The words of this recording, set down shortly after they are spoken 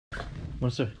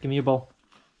Monster, give me your ball.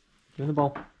 Give me the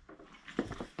ball.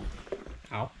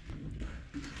 Ow.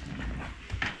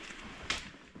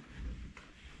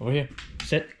 Over here.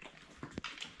 Sit.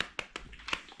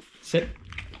 Sit.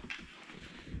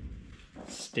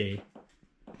 Stay.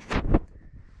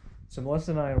 So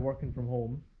Melissa and I are working from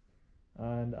home,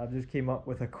 and I've just came up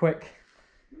with a quick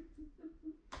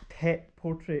pet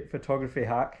portrait photography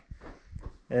hack.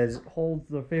 Is hold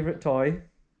their favourite toy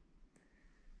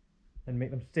and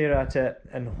make them stare at it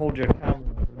and hold your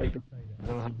camera right beside it. I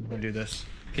don't know how I'm going to do this.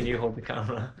 Can you hold the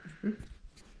camera? And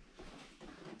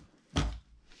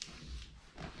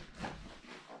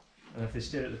if they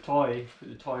stare at the toy, put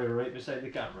the toy right beside the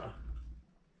camera.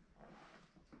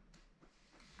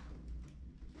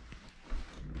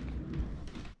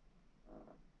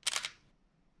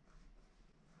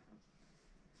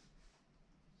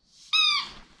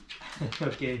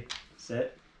 Okay,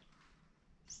 sit,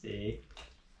 stay,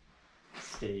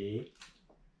 stay.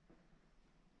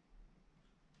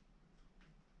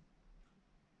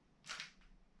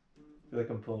 I feel like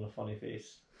I'm pulling a funny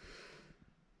face.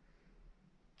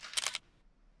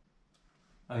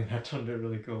 I think that turned out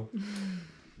really cool.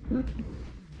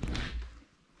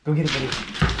 Go get it, buddy.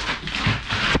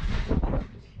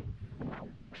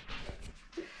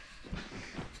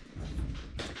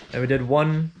 And we did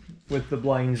one with the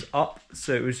blinds up,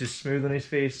 so it was just smooth on his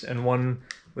face, and one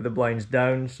with the blinds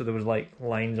down, so there was like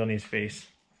lines on his face.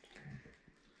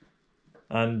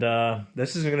 And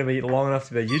this isn't going to be long enough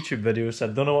to be a YouTube video, so I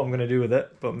don't know what I'm going to do with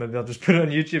it, but maybe I'll just put it on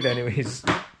YouTube anyways.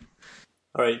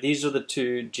 Alright, these are the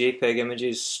two JPEG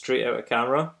images straight out of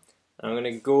camera. I'm going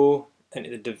to go into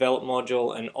the develop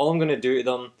module, and all I'm going to do to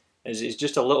them is it's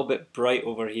just a little bit bright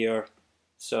over here,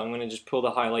 so I'm going to just pull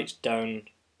the highlights down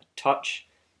a touch.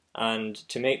 And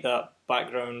to make that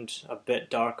background a bit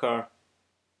darker,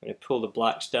 I'm going to pull the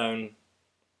blacks down,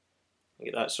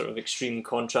 get that sort of extreme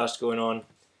contrast going on.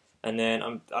 And then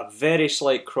a very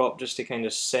slight crop just to kind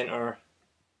of center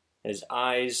his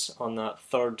eyes on that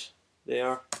third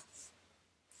there.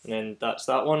 And then that's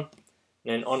that one. And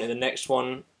then on to the next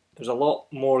one. There's a lot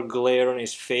more glare on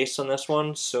his face on this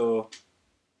one, so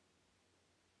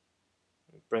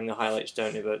bring the highlights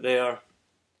down to about there.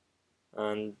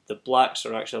 And the blacks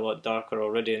are actually a lot darker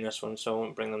already in this one, so I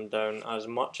won't bring them down as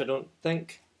much, I don't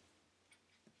think.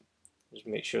 Just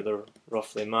make sure they're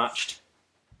roughly matched.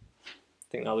 I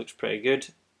think that looks pretty good.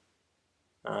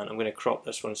 And I'm going to crop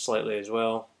this one slightly as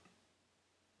well.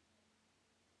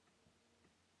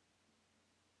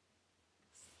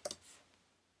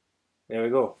 There we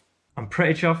go. I'm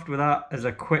pretty chuffed with that as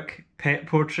a quick pet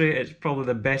portrait. It's probably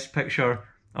the best picture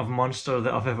of Monster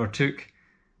that I've ever took.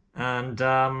 And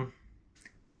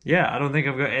yeah, I don't think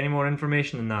I've got any more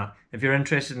information than that. If you're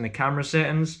interested in the camera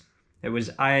settings, it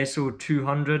was ISO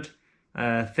 200,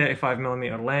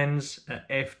 35mm lens at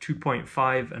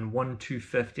f2.5 and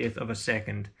 1/250th of a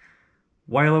second.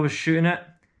 While I was shooting it,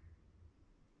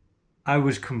 I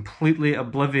was completely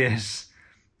oblivious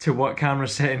to what camera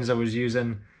settings I was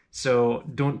using, so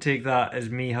don't take that as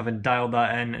me having dialed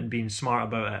that in and being smart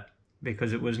about it,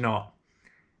 because it was not.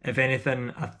 If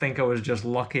anything, I think I was just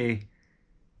lucky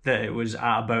that it was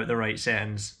at about the right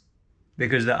settings,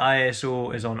 because the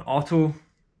ISO is on auto.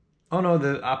 Oh no,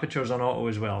 the aperture's on auto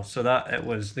as well, so that it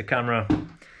was the camera,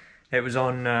 it was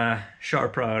on shutter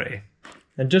priority.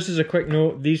 And just as a quick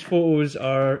note, these photos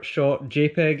are shot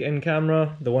JPEG in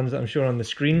camera, the ones that I'm showing on the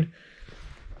screen,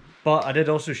 but I did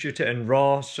also shoot it in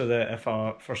RAW, so that if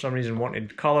I for some reason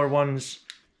wanted colour ones,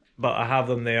 but I have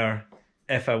them there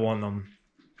if I want them.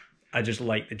 I just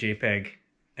like the JPEG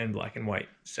in black and white,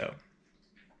 so.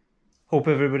 Hope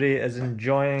everybody is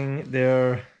enjoying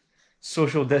their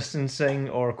social distancing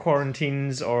or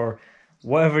quarantines or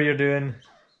whatever you're doing.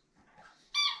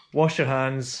 Wash your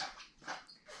hands.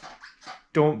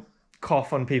 Don't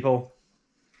cough on people.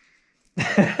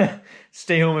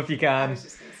 Stay home if you can.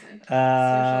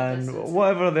 And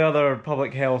whatever the other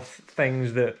public health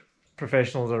things that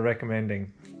professionals are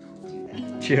recommending.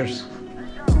 Cheers.